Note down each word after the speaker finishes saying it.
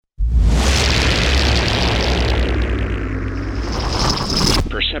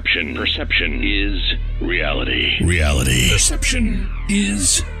Perception is reality. Perception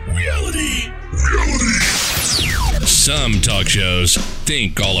is reality. Some talk shows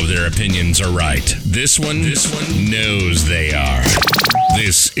think all of their opinions are right. This one knows they are.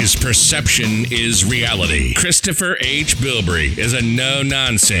 This is Perception is Reality. Christopher H. Bilbrey is a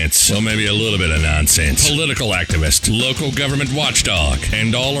no-nonsense, well, maybe a little bit of nonsense, political activist, local government watchdog,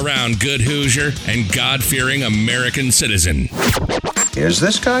 and all-around good Hoosier and God-fearing American citizen. Is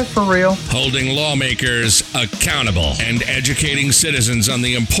this guy for real? Holding lawmakers accountable and educating citizens on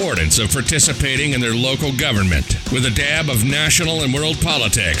the importance of participating in their local government with a dab of national and world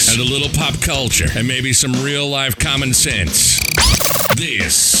politics and a little pop culture and maybe some real-life common sense.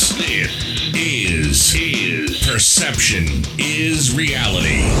 This is Perception is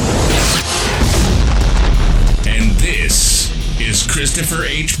Reality. And this is Christopher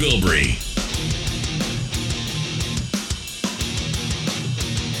H. Bilbrey.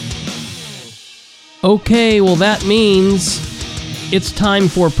 Okay, well that means it's time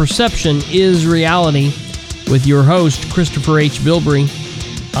for Perception is Reality with your host, Christopher H. Bilbrey.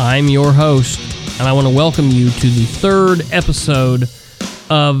 I'm your host, and I want to welcome you to the third episode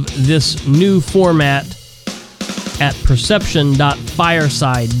of this new format at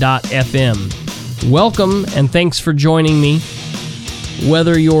perception.fireside.fm. Welcome, and thanks for joining me.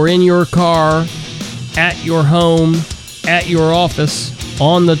 Whether you're in your car, at your home, at your office,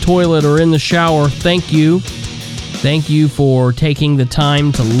 on the toilet, or in the shower, thank you. Thank you for taking the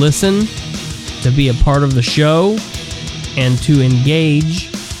time to listen, to be a part of the show, and to engage.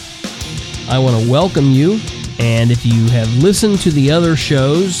 I want to welcome you, and if you have listened to the other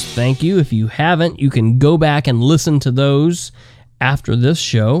shows, thank you. If you haven't, you can go back and listen to those after this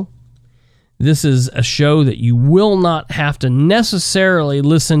show. This is a show that you will not have to necessarily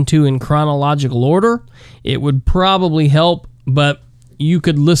listen to in chronological order. It would probably help, but you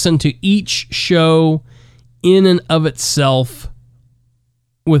could listen to each show in and of itself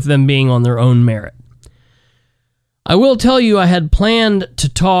with them being on their own merit. I will tell you I had planned to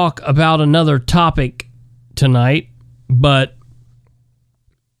talk about another topic tonight, but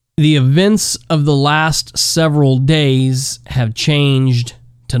the events of the last several days have changed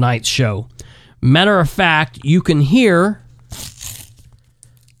tonight's show. Matter of fact, you can hear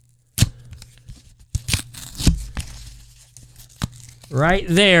right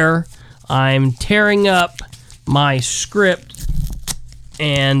there, I'm tearing up my script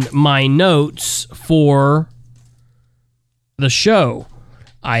and my notes for the show.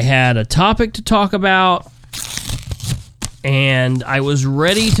 I had a topic to talk about, and I was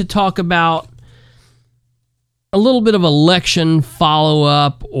ready to talk about a little bit of election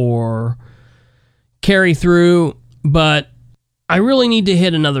follow-up or carry through, but I really need to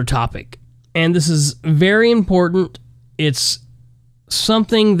hit another topic. And this is very important. It's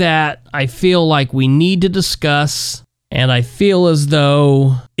something that I feel like we need to discuss, and I feel as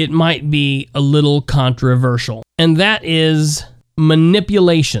though it might be a little controversial. And that is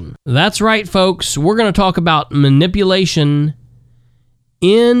manipulation. That's right, folks. We're going to talk about manipulation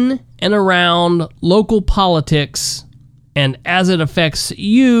in and around local politics and as it affects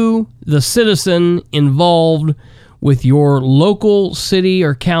you, the citizen involved with your local city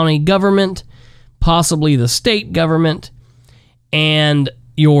or county government, possibly the state government, and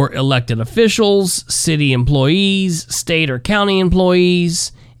your elected officials, city employees, state or county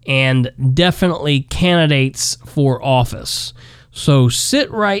employees, and definitely candidates for office. So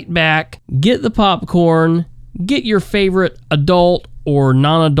sit right back, get the popcorn, get your favorite adult or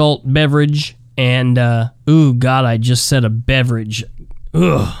non-adult beverage, and, ooh, God, I just said a beverage.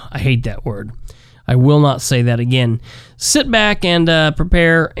 Ugh, I hate that word. I will not say that again. Sit back and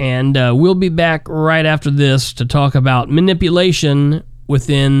prepare, and we'll be back right after this to talk about manipulation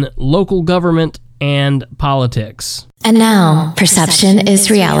within local government and politics. And now, Perception is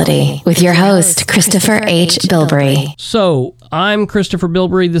Reality with your host, Christopher H. Bilbrey. So, I'm Christopher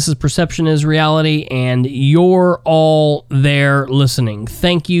Bilbrey. This is Perception is Reality, and you're all there listening.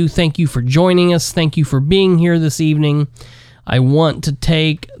 Thank you. Thank you for joining us. Thank you for being here this evening. I want to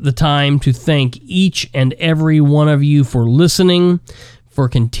take the time to thank each and every one of you for listening, for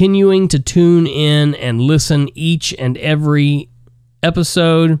continuing to tune in and listen each and every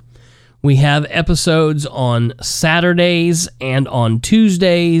episode. We have episodes on Saturdays and on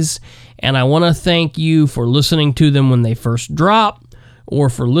Tuesdays, and I want to thank you for listening to them when they first drop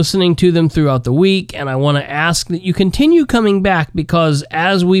or for listening to them throughout the week, and I want to ask that you continue coming back because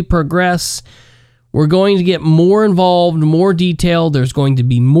as we progress, we're going to get more involved, more detailed. There's going to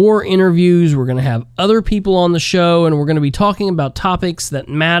be more interviews. We're going to have other people on the show, and we're going to be talking about topics that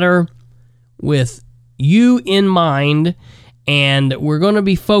matter with you in mind And we're going to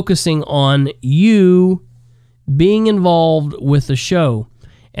be focusing on you being involved with the show.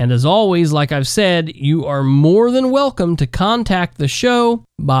 And as always, like I've said, you are more than welcome to contact the show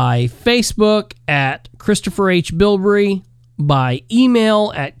by Facebook at Christopher H. Bilbrey, by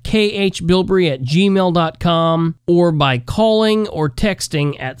email at khbilbrey@gmail.com, or by calling or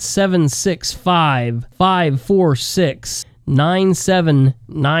texting at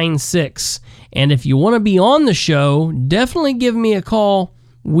 765-546-9796. And if you want to be on the show, definitely give me a call.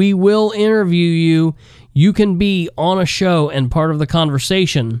 We will interview you. You can be on a show and part of the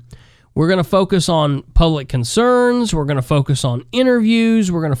conversation. We're going to focus on public concerns. We're going to focus on interviews.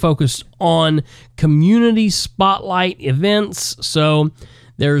 We're going to focus on community spotlight events. So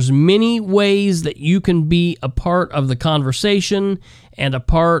there's many ways that you can be a part of the conversation and a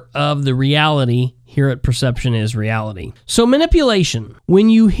part of the reality here at Perception is Reality. So manipulation. When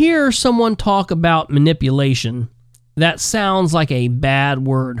you hear someone talk about manipulation, that sounds like a bad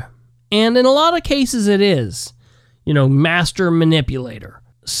word. And in a lot of cases it is. Master manipulator.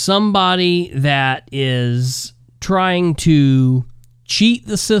 Somebody that is trying to cheat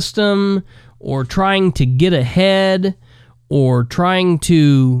the system, or trying to get ahead, or trying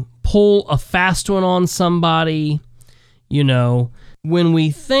to pull a fast one on somebody. When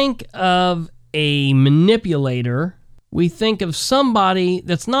we think of a manipulator, we think of somebody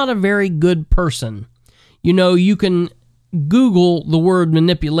that's not a very good person. You can Google the word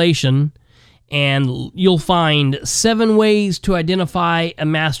manipulation, and you'll find 7 ways to identify a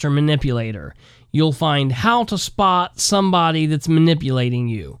master manipulator. You'll find how to spot somebody that's manipulating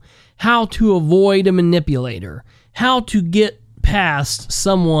you, how to avoid a manipulator, how to get past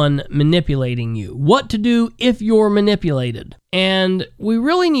someone manipulating you, what to do if you're manipulated. And we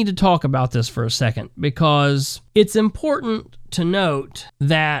really need to talk about this for a second, because it's important to note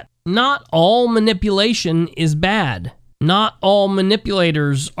that not all manipulation is bad. Not all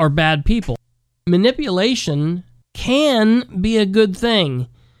manipulators are bad people. Manipulation can be a good thing,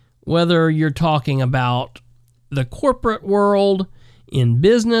 whether you're talking about the corporate world, in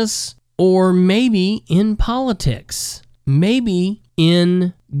business, or maybe in politics, maybe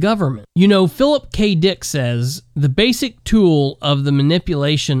in government. Philip K. Dick says, the basic tool of the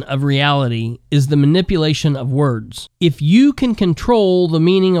manipulation of reality is the manipulation of words. If you can control the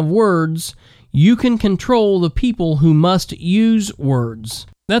meaning of words, you can control the people who must use words.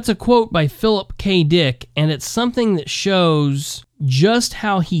 That's a quote by Philip K. Dick, and it's something that shows just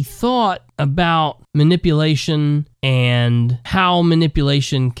how he thought about manipulation and how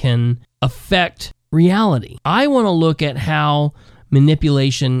manipulation can affect reality. I want to look at how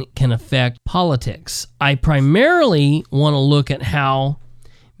manipulation can affect politics. I primarily want to look at how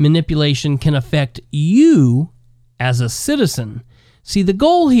manipulation can affect you as a citizen. See, the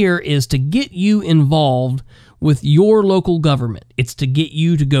goal here is to get you involved with your local government. It's to get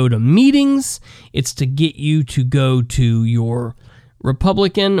you to go to meetings. It's to get you to go to your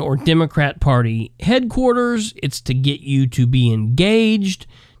Republican or Democrat Party headquarters. It's to get you to be engaged,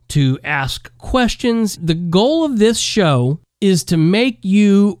 to ask questions. The goal of this show is to make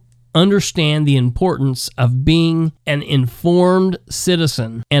you understand the importance of being an informed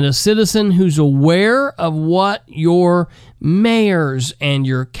citizen, and a citizen who's aware of what your mayors and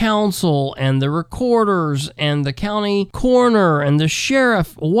your council and the recorders and the county coroner and the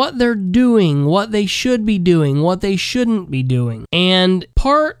sheriff, what they're doing, what they should be doing, what they shouldn't be doing. And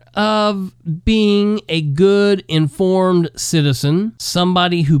part of being a good informed citizen,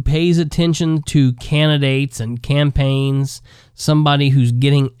 somebody who pays attention to candidates and campaigns, somebody who's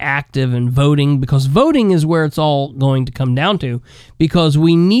getting active and voting, because voting is where it's all going to come down to, because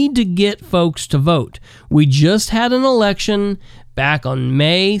we need to get folks to vote. We just had an election back on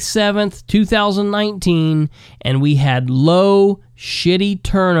May 7th, 2019, and we had low, shitty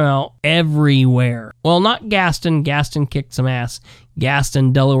turnout everywhere. Well, not Gaston. Gaston kicked some ass.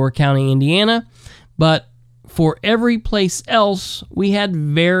 Gaston, Delaware County, Indiana. But for every place else, we had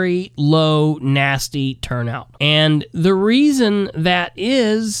very low, nasty turnout. And the reason that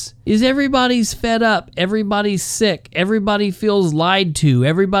is everybody's fed up. Everybody's sick. Everybody feels lied to.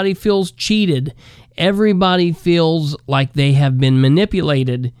 Everybody feels cheated. Everybody feels like they have been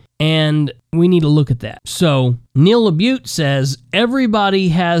manipulated. And we need to look at that. So Neil LaBute says, everybody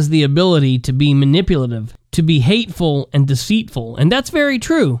has the ability to be manipulative, to be hateful and deceitful. And that's very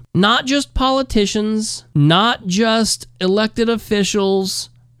true. Not just politicians, not just elected officials,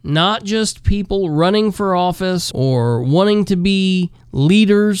 not just people running for office or wanting to be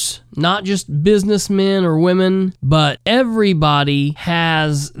leaders, not just businessmen or women, but everybody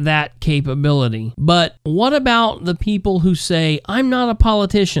has that capability. But what about the people who say, I'm not a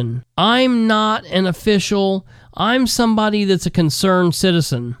politician, I'm not an official, I'm somebody that's a concerned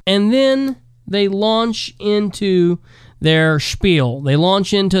citizen. And then they launch into their spiel. They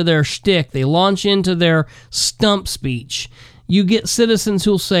launch into their shtick. They launch into their stump speech. You get citizens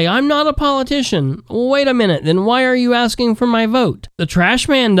who'll say, I'm not a politician. Well, wait a minute, then why are you asking for my vote? The trash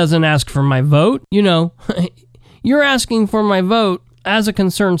man doesn't ask for my vote. You know, you're asking for my vote as a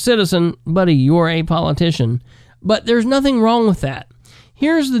concerned citizen. Buddy, you're a politician. But there's nothing wrong with that.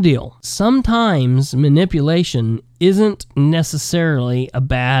 Here's the deal. Sometimes manipulation isn't necessarily a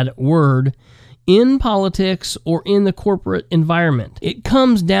bad word in politics or in the corporate environment. It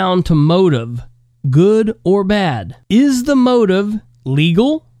comes down to motive, good or bad. Is the motive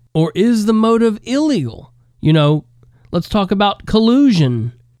legal or is the motive illegal? You know, let's talk about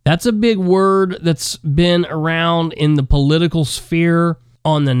collusion. That's a big word that's been around in the political sphere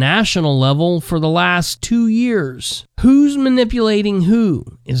on the national level for the last 2 years. Who's manipulating who?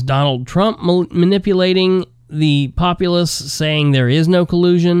 Is Donald Trump manipulating the populace, saying there is no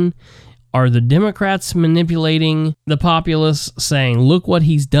collusion? Are the Democrats manipulating the populace, saying, look what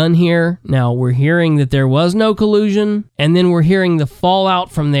he's done here? Now, we're hearing that there was no collusion, and then we're hearing the fallout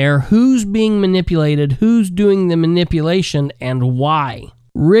from there. Who's being manipulated? Who's doing the manipulation, and why?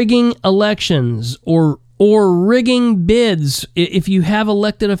 Rigging elections or rigging bids. If you have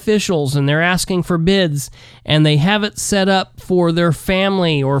elected officials and they're asking for bids and they have it set up for their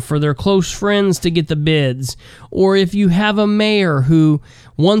family or for their close friends to get the bids, or if you have a mayor who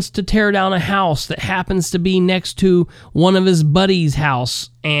wants to tear down a house that happens to be next to one of his buddies' house,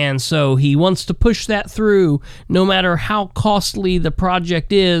 and so he wants to push that through no matter how costly the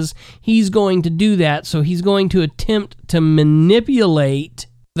project is, he's going to do that. So he's going to attempt to manipulate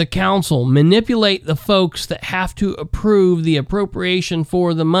the council, manipulate the folks that have to approve the appropriation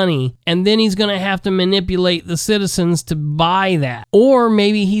for the money, and then he's going to have to manipulate the citizens to buy that. Or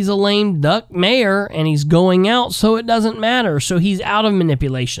maybe he's a lame duck mayor and he's going out, so it doesn't matter, so he's out of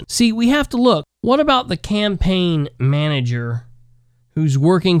manipulation. See, we have to look. What about the campaign manager who's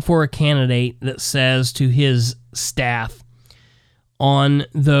working for a candidate that says to his staff on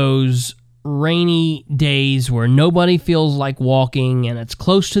those rainy days where nobody feels like walking and it's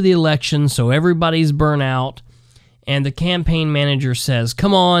close to the election, so everybody's burnt out, and the campaign manager says,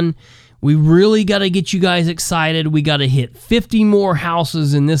 come on, we really got to get you guys excited. We got to hit 50 more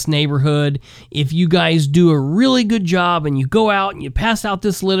houses in this neighborhood. If you guys do a really good job and you go out and you pass out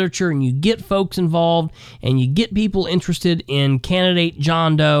this literature and you get folks involved and you get people interested in candidate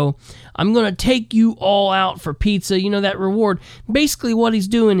John Doe, I'm going to take you all out for pizza, you know, that reward. Basically what he's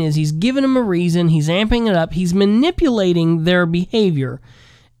doing is he's giving them a reason, he's amping it up, he's manipulating their behavior.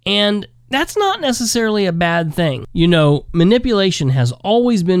 And that's not necessarily a bad thing. You know, manipulation has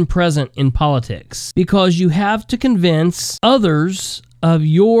always been present in politics because you have to convince others of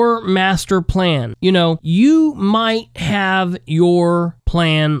your master plan. You know, you might have your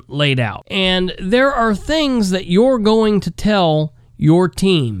plan laid out, and there are things that you're going to tell your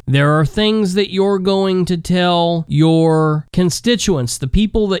team. There are things that you're going to tell your constituents, the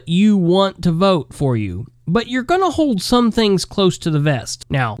people that you want to vote for you. But you're going to hold some things close to the vest.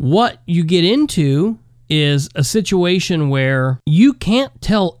 Now, what you get into is a situation where you can't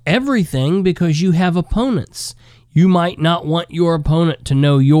tell everything because you have opponents. You might not want your opponent to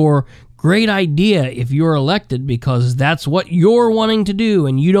know your great idea if you're elected because that's what you're wanting to do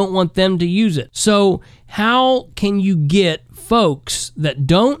and you don't want them to use it. So how can you get folks that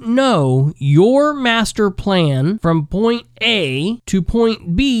don't know your master plan from point A to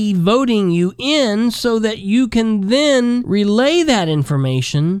point B voting you in so that you can then relay that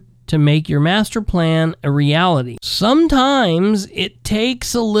information to make your master plan a reality? Sometimes it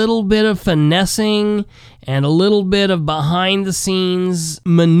takes a little bit of finessing and a little bit of behind the scenes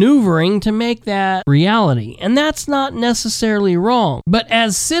maneuvering to make that reality. And that's not necessarily wrong. But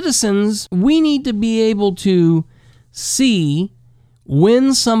as citizens, we need to be able to see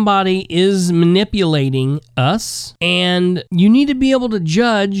when somebody is manipulating us, and you need to be able to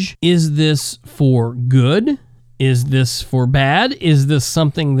judge, is this for good? Is this for bad? Is this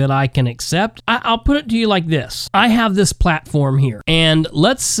something that I can accept? I'll put it to you like this. I have this platform here, and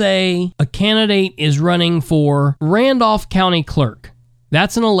let's say a candidate is running for Randolph County Clerk.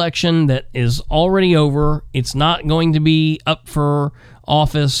 That's an election that is already over. It's not going to be up for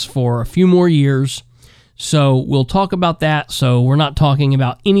office for a few more years. So we'll talk about that. So we're not talking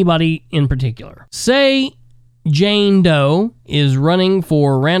about anybody in particular. Say Jane Doe is running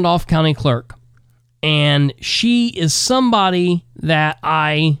for Randolph County Clerk, and she is somebody that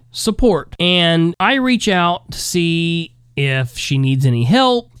I support. And I reach out to see if she needs any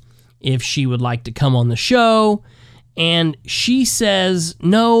help, if she would like to come on the show. And she says,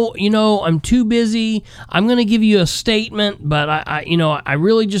 no, I'm too busy. I'm going to give you a statement, but I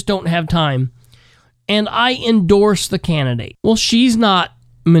really just don't have time. And I endorse the candidate. Well, she's not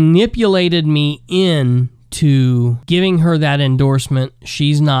manipulated me into giving her that endorsement.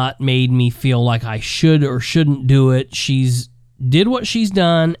 She's not made me feel like I should or shouldn't do it. She's did what she's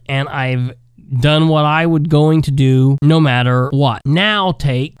done, and I've done what I would going to do no matter what. Now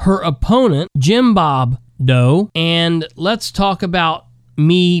take her opponent, Jim Bob Doe, and let's talk about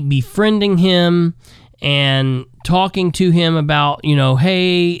me befriending him and talking to him about,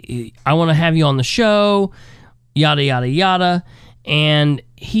 hey, I want to have you on the show, yada, yada, yada. And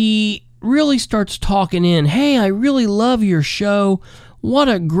he really starts talking in, hey, I really love your show. What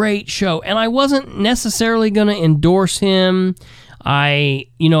a great show. And I wasn't necessarily going to endorse him. I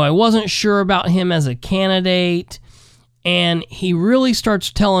wasn't sure about him as a candidate. And he really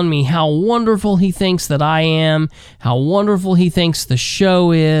starts telling me how wonderful he thinks that I am, how wonderful he thinks the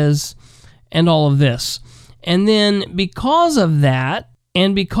show is, and all of this. And then because of that,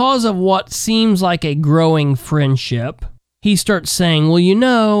 and because of what seems like a growing friendship, he starts saying,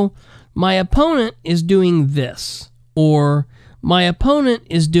 well, my opponent is doing this, or my opponent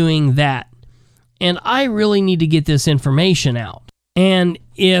is doing that, and I really need to get this information out. And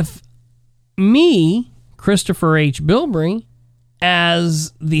if me, Christopher H. Bilbrey,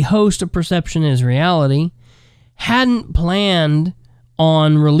 as the host of Perception is Reality, hadn't planned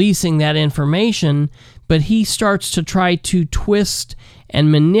on releasing that information, but he starts to try to twist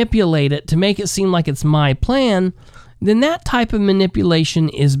and manipulate it to make it seem like it's my plan, then that type of manipulation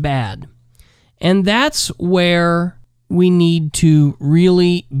is bad. And that's where we need to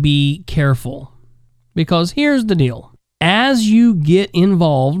really be careful. Because here's the deal. As you get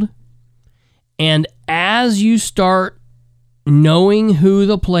involved, and as you start knowing who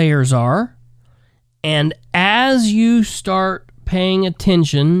the players are, and as you start paying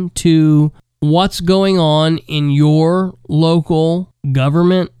attention to what's going on in your local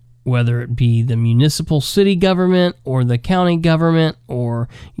government, whether it be the municipal city government or the county government or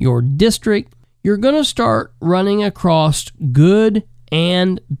your district, you're going to start running across good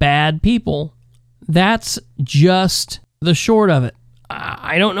and bad people. That's just the short of it.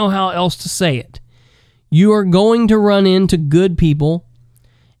 I don't know how else to say it. You are going to run into good people,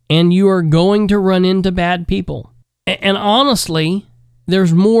 and you are going to run into bad people. And honestly,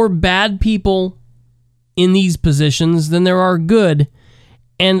 there's more bad people in these positions than there are good.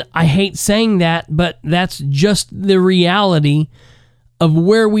 And I hate saying that, but that's just the reality of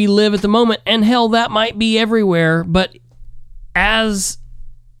where we live at the moment. And hell, that might be everywhere. But as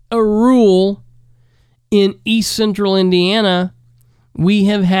a rule, in East Central Indiana, we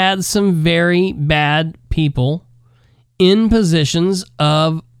have had some very bad people in positions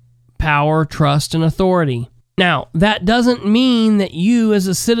of power, trust, and authority. Now, that doesn't mean that you as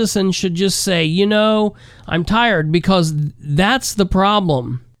a citizen should just say, I'm tired, because that's the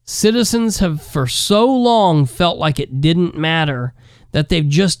problem. Citizens have for so long felt like it didn't matter that they've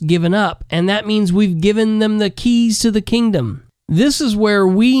just given up, and that means we've given them the keys to the kingdom. This is where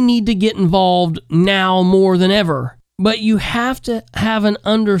we need to get involved now more than ever. But you have to have an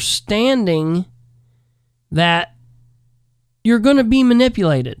understanding that you're going to be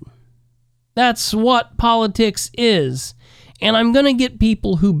manipulated. That's what politics is. And I'm going to get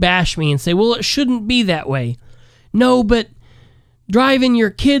people who bash me and say, well, it shouldn't be that way. No, but driving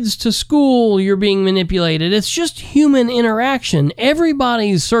your kids to school, you're being manipulated. It's just human interaction.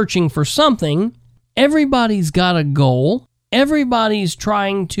 Everybody's searching for something. Everybody's got a goal. Everybody's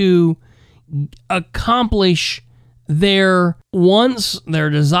trying to accomplish their wants, their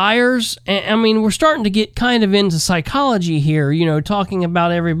desires. I mean, we're starting to get kind of into psychology here, talking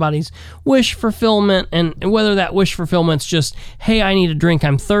about everybody's wish fulfillment, and whether that wish fulfillment's just, hey, I need a drink,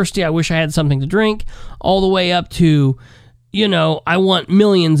 I'm thirsty, I wish I had something to drink, all the way up to, I want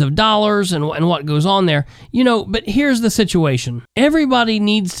millions of dollars and what goes on there. But here's the situation. Everybody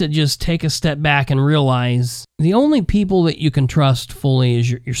needs to just take a step back and realize the only people that you can trust fully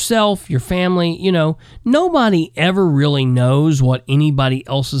is yourself, your family. Nobody ever really knows what anybody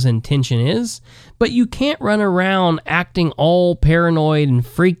else's intention is, but you can't run around acting all paranoid and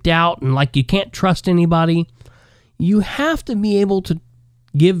freaked out and like you can't trust anybody. You have to be able to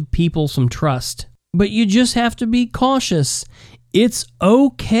give people some trust. But you just have to be cautious. It's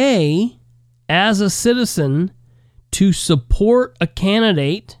okay as a citizen to support a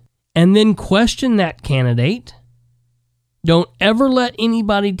candidate and then question that candidate. Don't ever let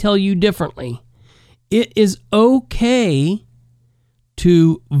anybody tell you differently. It is okay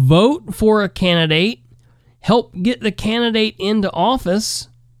to vote for a candidate, help get the candidate into office,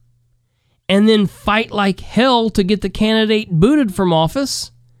 and then fight like hell to get the candidate booted from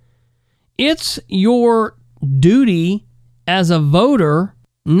office. It's your duty as a voter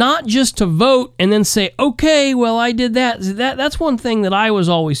not just to vote and then say, okay, well, I did that. That's one thing that I was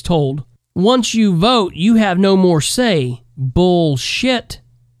always told. Once you vote, you have no more say. Bullshit.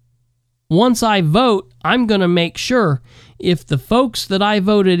 Once I vote, I'm going to make sure if the folks that I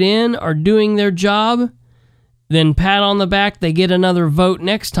voted in are doing their job, then pat on the back, they get another vote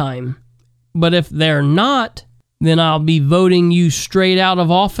next time. But if they're not, then I'll be voting you straight out of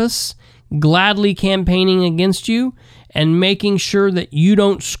office, gladly campaigning against you, and making sure that you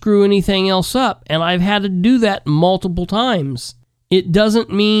don't screw anything else up. And I've had to do that multiple times. It doesn't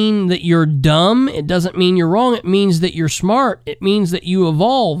mean that you're dumb. It doesn't mean you're wrong. It means that you're smart. It means that you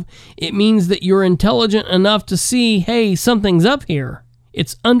evolve. It means that you're intelligent enough to see, hey, something's up here.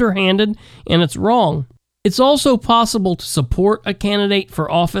 It's underhanded and it's wrong. It's also possible to support a candidate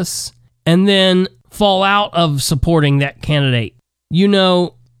for office and then fall out of supporting that candidate. You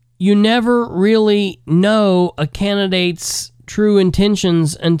know, you never really know a candidate's true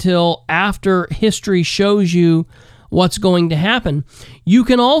intentions until after history shows you what's going to happen. You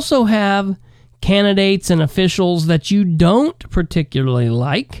can also have candidates and officials that you don't particularly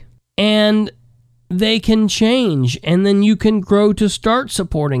like, and they can change, and then you can grow to start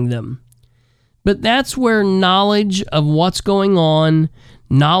supporting them. But that's where knowledge of what's going on,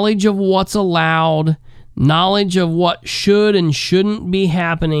 knowledge of what's allowed, knowledge of what should and shouldn't be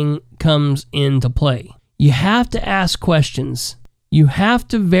happening comes into play. You have to ask questions. You have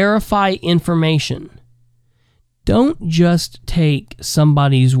to verify information. Don't just take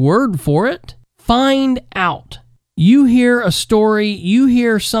somebody's word for it. Find out. You hear a story, you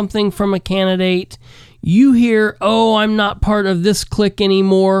hear something from a candidate, you hear, oh, I'm not part of this clique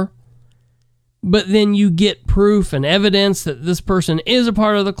anymore, but then you get proof and evidence that this person is a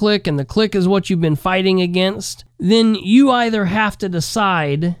part of the clique and the clique is what you've been fighting against. Then you either have to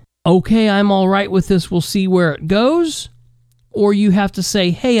decide, okay, I'm all right with this, we'll see where it goes, or you have to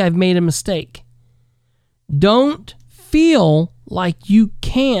say, hey, I've made a mistake. Don't feel like you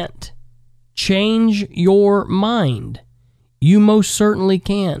can't change your mind. You most certainly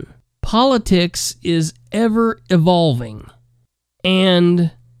can. Politics is ever evolving,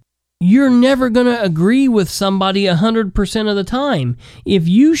 and you're never going to agree with somebody 100% of the time. If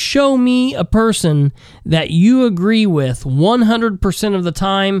you show me a person that you agree with 100% of the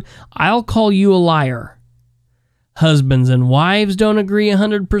time, I'll call you a liar. Husbands and wives don't agree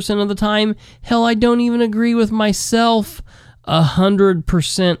 100% of the time. Hell, I don't even agree with myself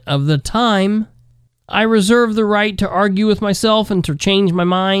 100% of the time. I reserve the right to argue with myself and to change my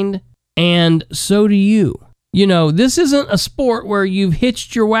mind, and so do you. You know, this isn't a sport where you've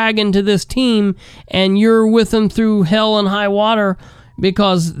hitched your wagon to this team and you're with them through hell and high water,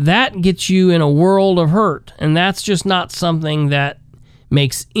 because that gets you in a world of hurt, and that's just not something that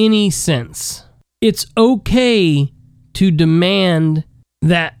makes any sense. It's okay to demand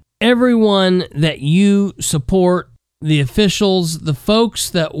that everyone that you support, the officials, the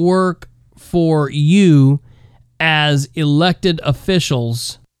folks that work for you as elected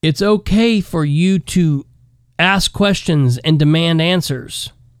officials, it's okay for you to ask questions and demand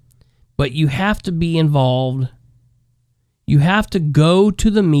answers. But you have to be involved. You have to go to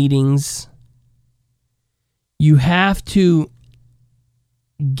the meetings. You have to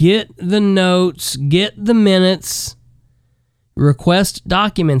get the notes, get the minutes, request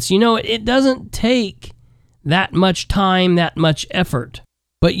documents. You know, it doesn't take that much time, that much effort,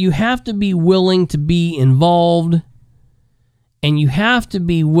 but you have to be willing to be involved, and you have to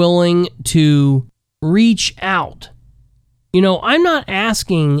be willing to reach out. You know, I'm not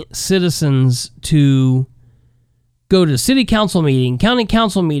asking citizens to go to city council meeting, county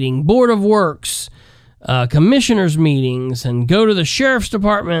council meeting, board of works, commissioners meetings, and go to the sheriff's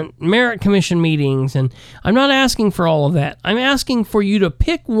department merit commission meetings, and I'm not asking for all of that. I'm asking for you to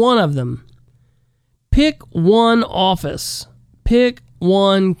pick one of them. Pick one office. Pick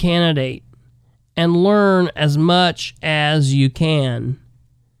one candidate and learn as much as you can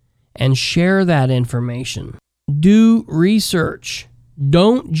and share that information. Do research.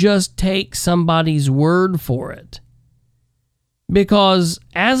 Don't just take somebody's word for it. Because,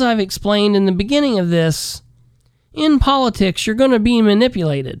 as I've explained in the beginning of this, in politics, you're going to be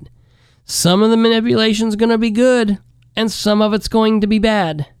manipulated. Some of the manipulation's going to be good, and some of it's going to be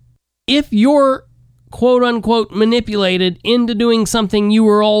bad. If you're, quote-unquote, manipulated into doing something you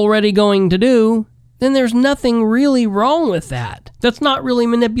were already going to do, then there's nothing really wrong with that. That's not really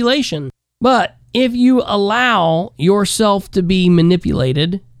manipulation. But if you allow yourself to be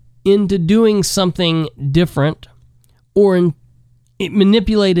manipulated into doing something different, or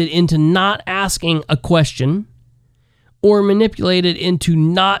manipulated into not asking a question or manipulated into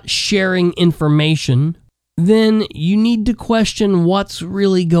not sharing information, then you need to question what's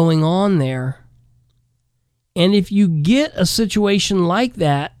really going on there. And if you get a situation like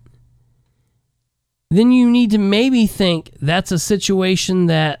that, then you need to maybe think that's a situation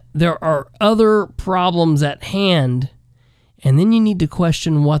that there are other problems at hand, and then you need to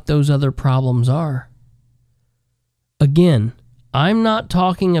question what those other problems are. Again, I'm not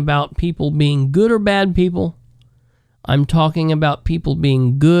talking about people being good or bad people. I'm talking about people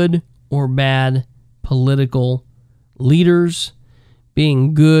being good or bad political leaders,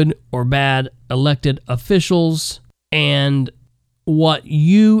 being good or bad elected officials, and what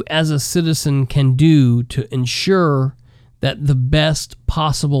you as a citizen can do to ensure that the best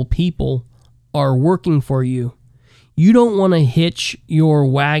possible people are working for you. You don't want to hitch your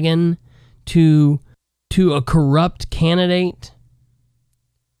wagon to a corrupt candidate.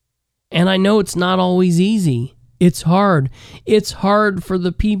 And I know it's not always easy. It's hard. It's hard for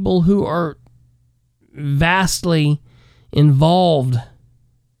the people who are vastly involved.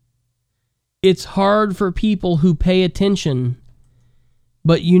 It's hard for people who pay attention.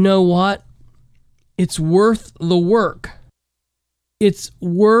 But you know what? It's worth the work. It's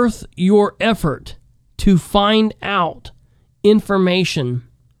worth your effort to find out information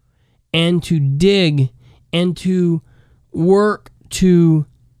and to dig and to work to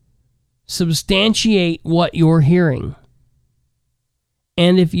substantiate what you're hearing.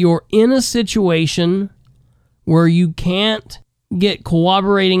 And if you're in a situation where you can't get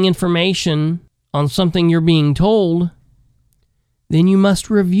corroborating information on something you're being told, then you must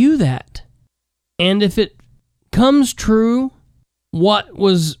review that. And if it comes true, what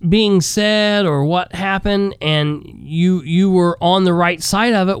was being said or what happened, and you were on the right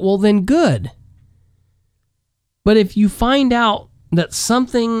side of it, well then good. But if you find out that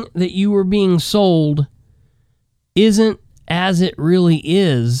something that you were being sold isn't as it really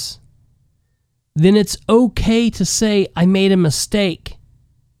is, then it's okay to say, I made a mistake.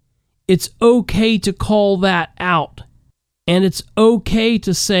 It's okay to call that out. And it's okay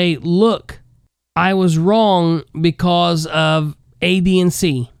to say, look, I was wrong because of A, B, and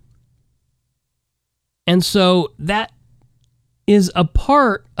C. And so that is a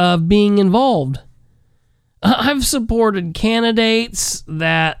part of being involved. I've supported candidates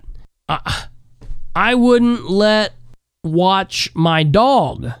that I wouldn't let watch my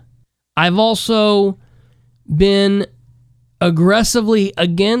dog. I've also been aggressively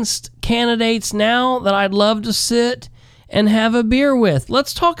against candidates now that I'd love to sit and have a beer with.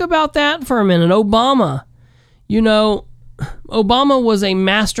 Let's talk about that for a minute. Obama. You know, Obama was a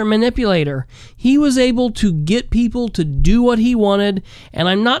master manipulator. He was able to get people to do what he wanted, and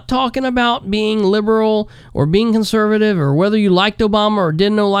I'm not talking about being liberal or being conservative or whether you liked Obama or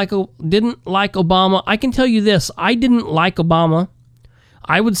didn't like Obama. I can tell you this, I didn't like Obama.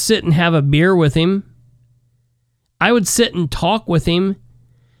 I would sit and have a beer with him. I would sit and talk with him.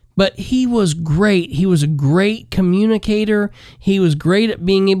 But he was great. He was a great communicator. He was great at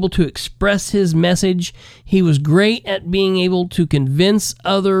being able to express his message. He was great at being able to convince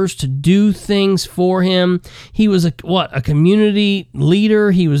others to do things for him. He was a community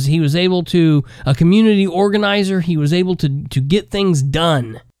leader. He was able to, a community organizer. He was able to get things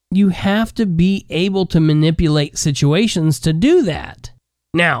done. You have to be able to manipulate situations to do that.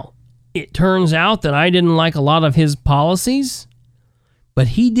 Now, it turns out that I didn't like a lot of his policies, but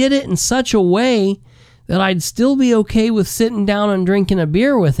he did it in such a way that I'd still be okay with sitting down and drinking a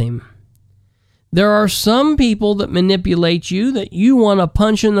beer with him. There are some people that manipulate you that you want to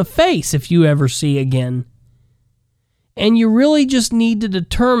punch in the face if you ever see again. And you really just need to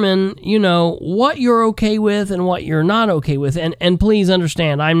determine, what you're okay with and what you're not okay with. And please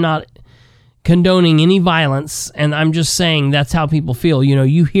understand, I'm not condoning any violence, and I'm just saying that's how people feel.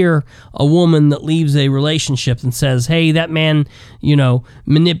 You hear a woman that leaves a relationship and says, hey, that man,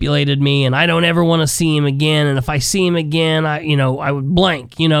 manipulated me, and I don't ever want to see him again, and if I see him again, I would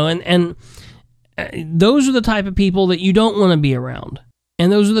blank, and those are the type of people that you don't want to be around.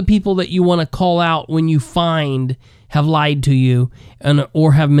 And those are the people that you want to call out when you find have lied to you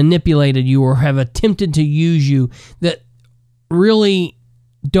or have manipulated you or have attempted to use you, that really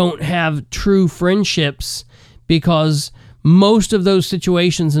don't have true friendships, because most of those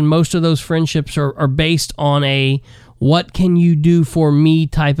situations and most of those friendships are based on a what can you do for me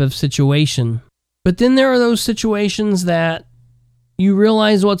type of situation. But then there are those situations that you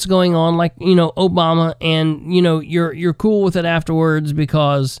realize what's going on, like, Obama, and, you're cool with it afterwards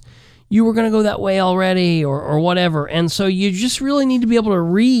because you were going to go that way already or whatever. And so you just really need to be able to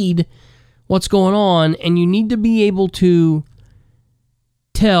read what's going on, and you need to be able to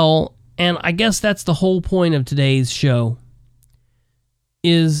tell, and I guess that's the whole point of today's show,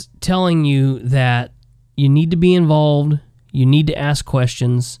 is telling you that you need to be involved, you need to ask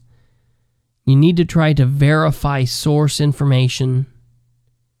questions, you need to try to verify source information,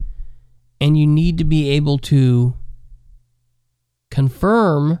 and you need to be able to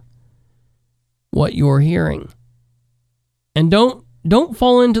confirm what you're hearing. And don't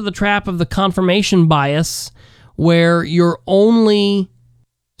fall into the trap of the confirmation bias where you're only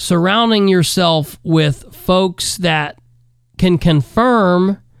surrounding yourself with folks that can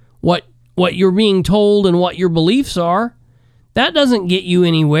confirm what you're being told and what your beliefs are. That doesn't get you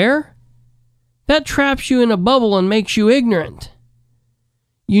anywhere. That traps you in a bubble and makes you ignorant.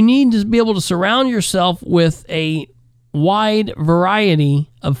 You need to be able to surround yourself with a wide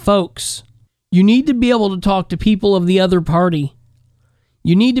variety of folks. You need to be able to talk to people of the other party.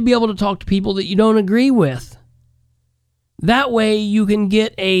 You need to be able to talk to people that you don't agree with. That way you can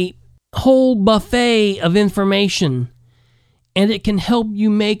get a whole buffet of information, and it can help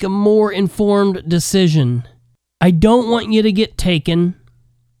you make a more informed decision. I don't want you to get taken,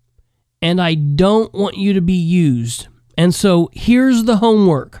 and I don't want you to be used. And so here's the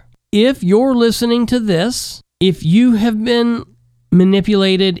homework. If you're listening to this, if you have been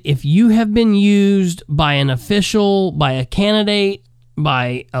manipulated, if you have been used by an official, by a candidate,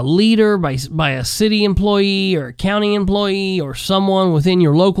 by a leader, by a city employee or a county employee or someone within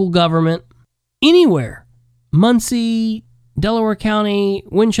your local government, anywhere, Muncie, Delaware County,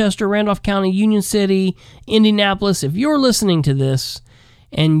 Winchester, Randolph County, Union City, Indianapolis, if you're listening to this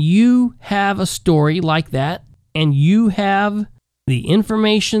and you have a story like that and you have the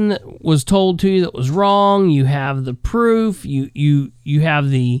information that was told to you that was wrong, you have the proof, you have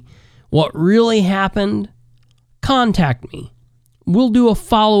the what really happened, contact me. We'll do a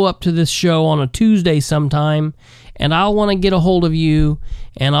follow-up to this show on a Tuesday sometime, and I'll want to get a hold of you,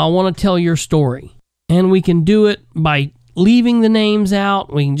 and I'll want to tell your story. And we can do it by leaving the names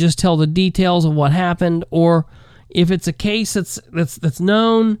out. We can just tell the details of what happened, or if it's a case that's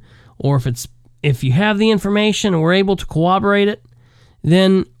known, or if you have the information and we're able to corroborate it,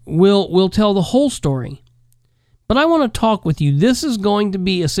 then we'll tell the whole story. But I want to talk with you. This is going to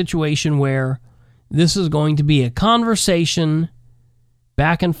be a situation where this is going to be a conversation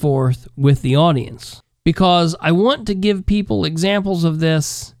back and forth with the audience, because I want to give people examples of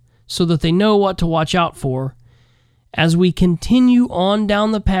this so that they know what to watch out for as we continue on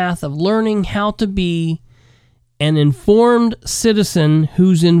down the path of learning how to be an informed citizen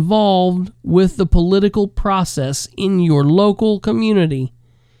who's involved with the political process in your local community.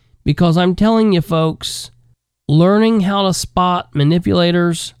 Because I'm telling you folks, learning how to spot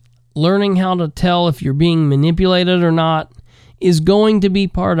manipulators, learning how to tell if you're being manipulated or not, is going to be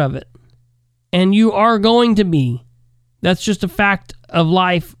part of it. And you are going to be. That's just a fact of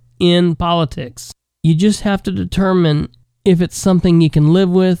life in politics. You just have to determine if it's something you can live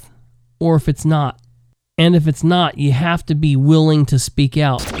with or if it's not. And if it's not, you have to be willing to speak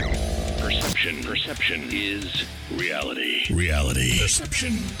out. Perception is reality. Reality.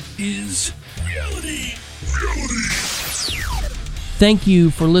 Perception is reality. Thank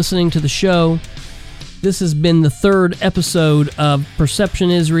you for listening to the show. This has been the third episode of Perception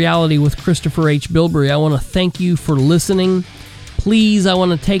is Reality with Christopher H. Bilbrey. I want to thank you for listening. Please, I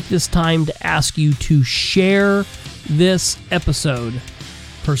want to take this time to ask you to share this episode.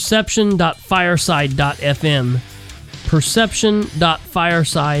 Perception.fireside.fm.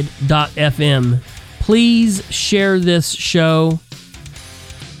 Perception.fireside.fm. Please share this show.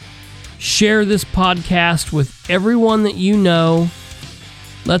 Share this podcast with everyone that you know.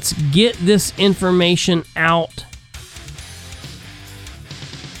 Let's get this information out.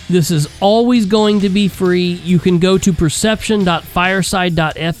 This is always going to be free. You can go to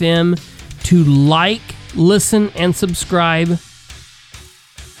perception.fireside.fm to like, listen, and subscribe.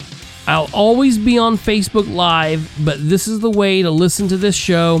 I'll always be on Facebook Live, but this is the way to listen to this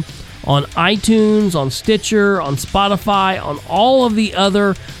show on iTunes, on Stitcher, on Spotify, on all of the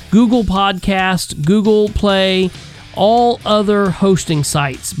other Google Podcast, Google Play, all other hosting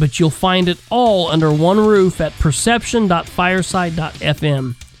sites, but you'll find it all under one roof at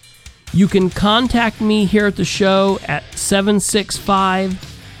perception.fireside.fm. You can contact me here at the show at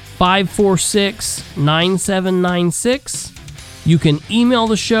 765-546-9796. You can email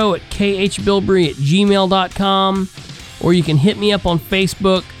the show at khbilbrey@gmail.com, or you can hit me up on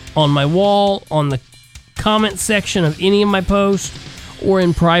Facebook, on my wall, on the comment section of any of my posts, or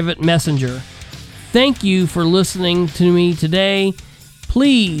in private messenger. Thank you for listening to me today.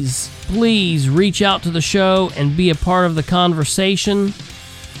 Please reach out to the show and be a part of the conversation.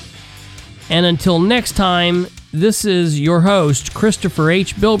 And until next time, this is your host, Christopher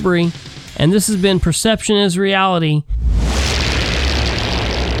H. Bilbrey, and this has been Perception is Reality.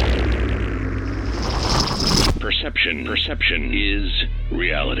 Perception is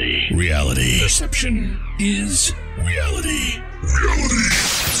reality. Reality. Perception is reality.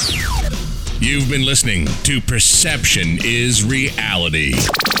 You've been listening to Perception is Reality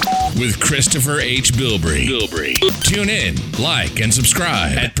with Christopher H. Bilbrey. Tune in, like, and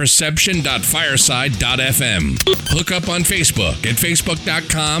subscribe at perception.fireside.fm. Hook up on Facebook at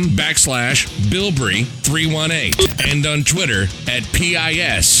facebook.com/Bilbrey318 and on Twitter at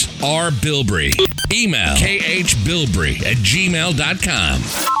PISRBilbrey. Email khbilbrey@gmail.com.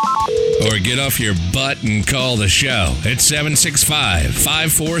 Or get off your butt and call the show at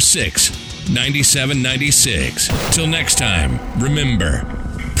 765-546-9796. Till next time, remember,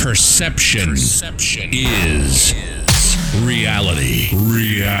 perception is reality.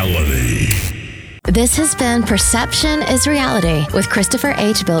 This has been Perception is Reality with Christopher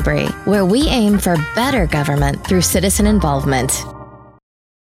H. Bilbrey, where we aim for better government through citizen involvement.